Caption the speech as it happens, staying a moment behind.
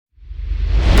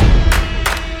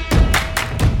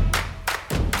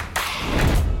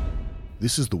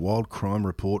This is the Wild Crime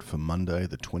Report for Monday,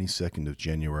 the 22nd of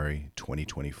January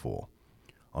 2024.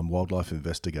 I'm wildlife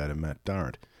investigator Matt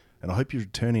Durrant, and I hope you're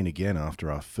returning again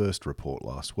after our first report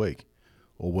last week.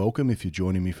 Or welcome if you're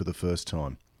joining me for the first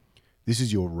time. This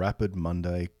is your rapid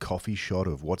Monday coffee shot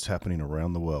of what's happening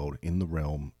around the world in the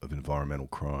realm of environmental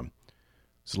crime.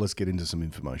 So let's get into some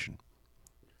information.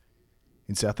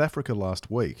 In South Africa last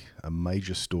week, a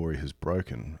major story has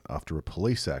broken after a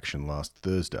police action last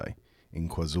Thursday in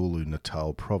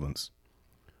KwaZulu-Natal province.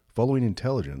 Following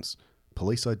intelligence,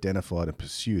 police identified and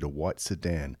pursued a white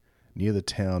sedan near the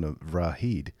town of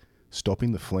Vryheid,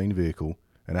 stopping the fleeing vehicle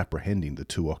and apprehending the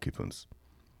two occupants.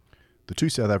 The two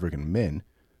South African men,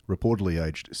 reportedly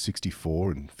aged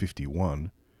 64 and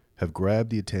 51, have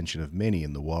grabbed the attention of many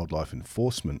in the wildlife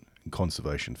enforcement and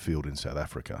conservation field in South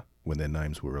Africa when their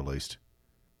names were released.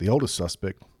 The oldest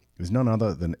suspect is none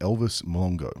other than Elvis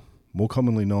Mlongo, more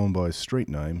commonly known by his street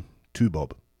name, Two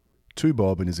Bob. Two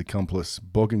Bob and his accomplice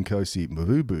Boginkosi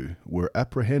Mvubu were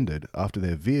apprehended after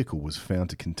their vehicle was found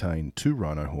to contain 2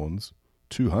 rhino horns,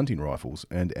 2 hunting rifles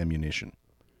and ammunition.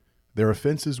 Their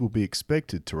offences will be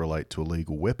expected to relate to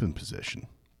illegal weapon possession,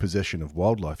 possession of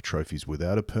wildlife trophies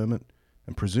without a permit,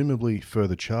 and presumably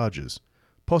further charges,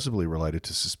 possibly related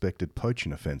to suspected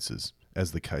poaching offences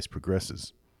as the case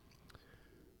progresses.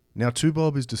 Now, Two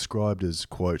Bob is described as,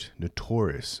 quote,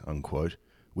 notorious, unquote,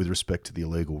 with respect to the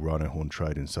illegal rhino horn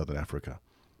trade in southern Africa.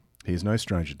 He is no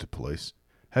stranger to police,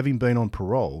 having been on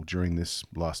parole during this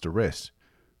last arrest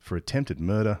for attempted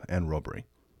murder and robbery.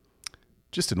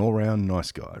 Just an all-round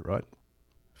nice guy, right?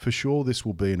 For sure, this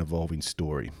will be an evolving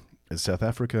story, as South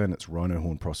Africa and its rhino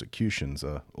horn prosecutions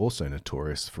are also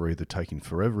notorious for either taking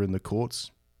forever in the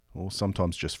courts or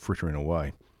sometimes just frittering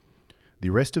away. The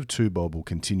arrest of Two Bob will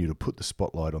continue to put the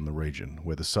spotlight on the region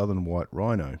where the southern white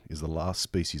rhino is the last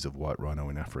species of white rhino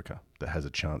in Africa that has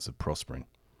a chance of prospering.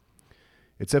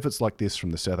 It's efforts like this from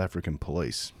the South African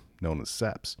police, known as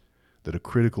SAPS, that are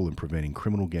critical in preventing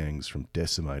criminal gangs from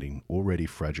decimating already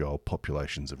fragile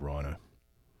populations of rhino.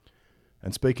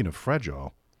 And speaking of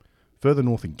fragile, further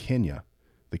north in Kenya,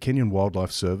 the Kenyan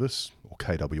Wildlife Service, or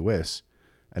KWS,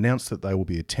 announced that they will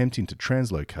be attempting to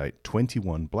translocate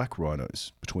 21 black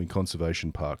rhinos between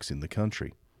conservation parks in the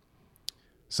country.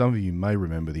 Some of you may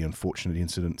remember the unfortunate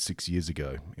incident 6 years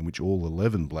ago in which all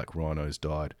 11 black rhinos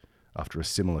died after a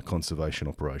similar conservation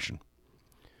operation.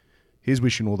 Here's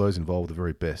wishing all those involved the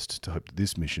very best to hope that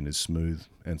this mission is smooth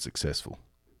and successful.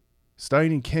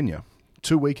 Staying in Kenya,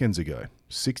 2 weekends ago,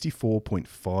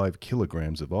 64.5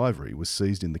 kilograms of ivory was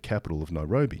seized in the capital of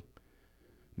Nairobi.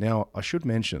 Now, I should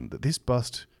mention that this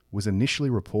bust was initially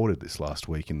reported this last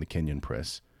week in the Kenyan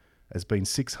press as being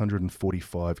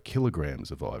 645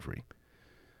 kilograms of ivory,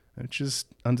 which is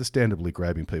understandably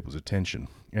grabbing people's attention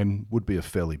and would be a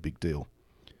fairly big deal.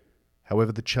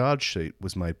 However, the charge sheet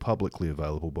was made publicly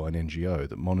available by an NGO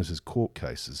that monitors court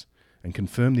cases and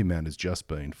confirmed the amount as just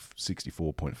being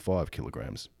 64.5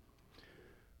 kilograms.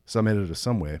 Some editor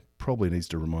somewhere probably needs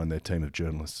to remind their team of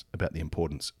journalists about the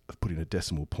importance of putting a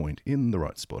decimal point in the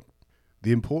right spot.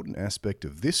 The important aspect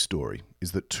of this story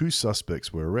is that 2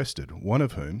 suspects were arrested, one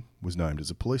of whom was named as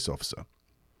a police officer.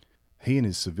 He and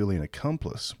his civilian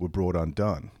accomplice were brought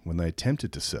undone when they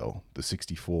attempted to sell the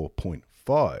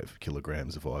 64.5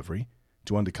 kilograms of ivory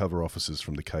to undercover officers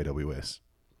from the KWS.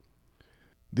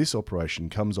 This operation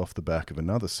comes off the back of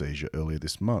another seizure earlier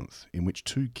this month, in which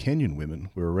 2 Kenyan women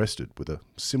were arrested with a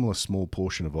similar small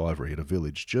portion of ivory at a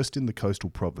village just in the coastal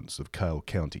province of Kale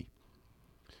County.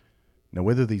 Now,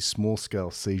 whether these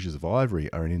small-scale seizures of ivory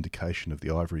are an indication of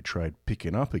the ivory trade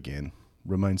picking up again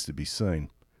remains to be seen.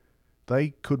 They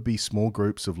could be small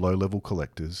groups of low-level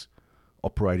collectors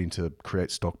operating to create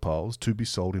stockpiles to be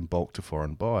sold in bulk to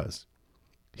foreign buyers.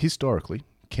 Historically,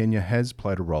 Kenya has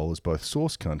played a role as both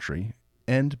source country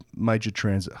and major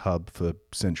transit hub for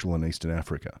Central and Eastern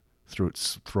Africa through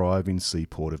its thriving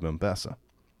seaport of Mombasa.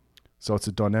 So it's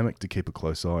a dynamic to keep a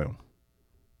close eye on.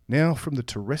 Now from the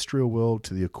terrestrial world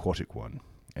to the aquatic one,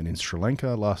 and in Sri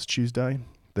Lanka last Tuesday,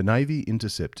 the Navy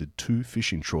intercepted 2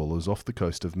 fishing trawlers off the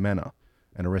coast of Mannar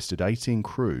and arrested 18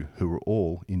 crew who were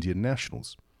all Indian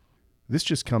nationals. This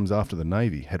just comes after the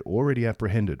Navy had already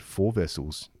apprehended 4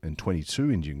 vessels and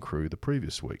 22 Indian crew the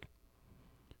previous week.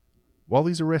 While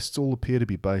these arrests all appear to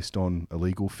be based on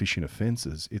illegal fishing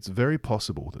offences, it's very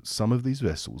possible that some of these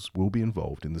vessels will be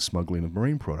involved in the smuggling of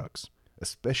marine products,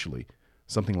 especially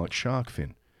something like shark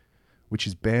fin, which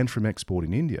is banned from export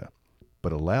in India,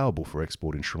 but allowable for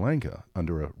export in Sri Lanka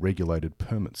under a regulated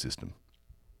permit system.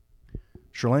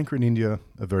 Sri Lanka and India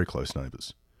are very close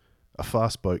neighbours. A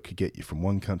fast boat could get you from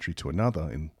one country to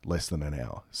another in less than an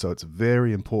hour, so it's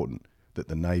very important that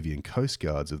the Navy and Coast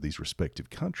Guards of these respective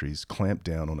countries clamp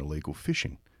down on illegal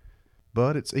fishing.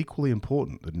 But it's equally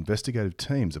important that investigative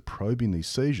teams are probing these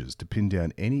seizures to pin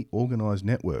down any organised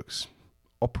networks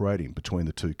operating between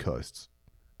the two coasts.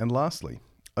 And lastly,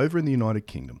 over in the United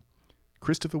Kingdom,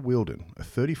 Christopher Wheeldon, a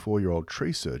 34-year-old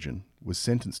tree surgeon, was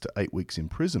sentenced to 8 weeks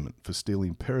imprisonment for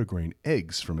stealing peregrine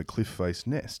eggs from a cliff-face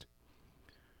nest.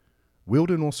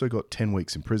 Wheeldon also got 10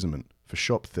 weeks imprisonment for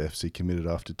shop thefts he committed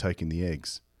after taking the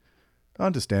eggs.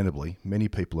 Understandably, many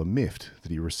people are miffed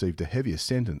that he received a heavier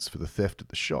sentence for the theft at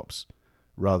the shops,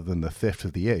 rather than the theft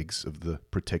of the eggs of the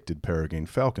protected peregrine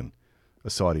falcon, a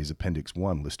CITES Appendix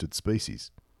 1 listed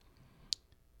species.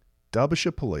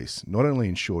 Derbyshire Police not only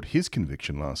ensured his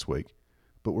conviction last week,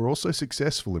 but were also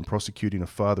successful in prosecuting a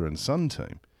father and son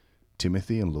team,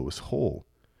 Timothy and Lewis Hall,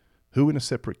 who in a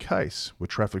separate case were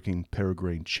trafficking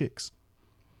peregrine chicks.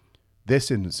 Their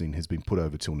sentencing has been put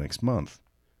over till next month.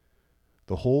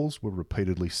 The Halls were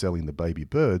repeatedly selling the baby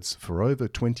birds for over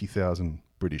 20,000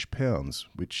 British pounds,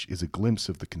 which is a glimpse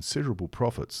of the considerable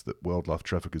profits that wildlife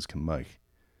traffickers can make.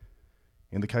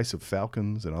 In the case of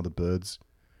falcons and other birds,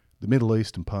 the Middle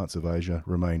East and parts of Asia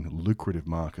remain lucrative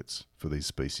markets for these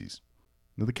species.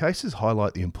 Now, the cases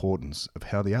highlight the importance of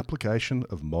how the application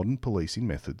of modern policing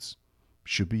methods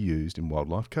should be used in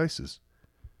wildlife cases.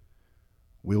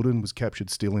 Wheeldon was captured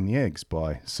stealing the eggs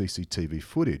by CCTV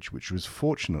footage, which was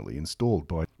fortunately installed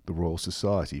by the Royal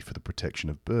Society for the Protection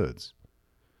of Birds.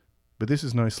 But this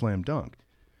is no slam dunk.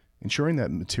 Ensuring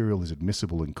that material is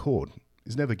admissible in court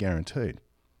is never guaranteed.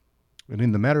 And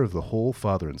in the matter of the Hall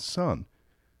father and son,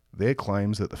 their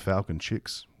claims that the falcon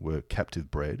chicks were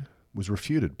captive bred was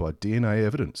refuted by DNA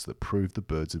evidence that proved the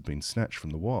birds had been snatched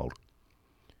from the wild.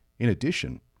 In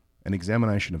addition, an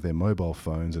examination of their mobile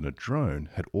phones and a drone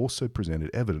had also presented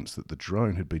evidence that the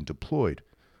drone had been deployed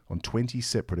on 20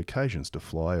 separate occasions to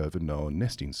fly over known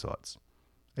nesting sites.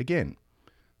 Again,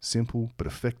 simple but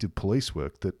effective police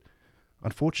work that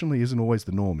unfortunately isn't always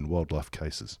the norm in wildlife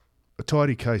cases. A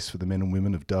tidy case for the men and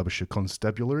women of Derbyshire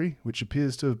Constabulary, which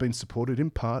appears to have been supported in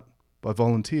part by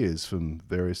volunteers from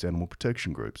various animal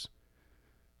protection groups.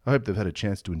 I hope they've had a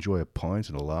chance to enjoy a pint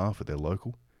and a laugh at their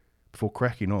local before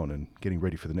cracking on and getting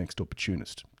ready for the next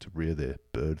opportunist to rear their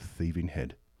bird-thieving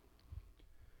head.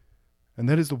 And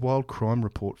that is the Wild Crime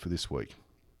Report for this week.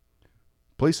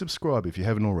 Please subscribe if you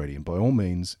haven't already, and by all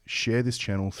means, share this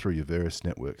channel through your various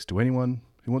networks to anyone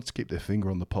who wants to keep their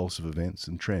finger on the pulse of events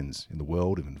and trends in the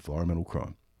world of environmental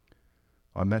crime.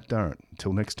 I'm Matt Durrant.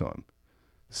 Until next time,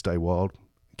 stay wild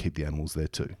and keep the animals there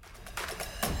too.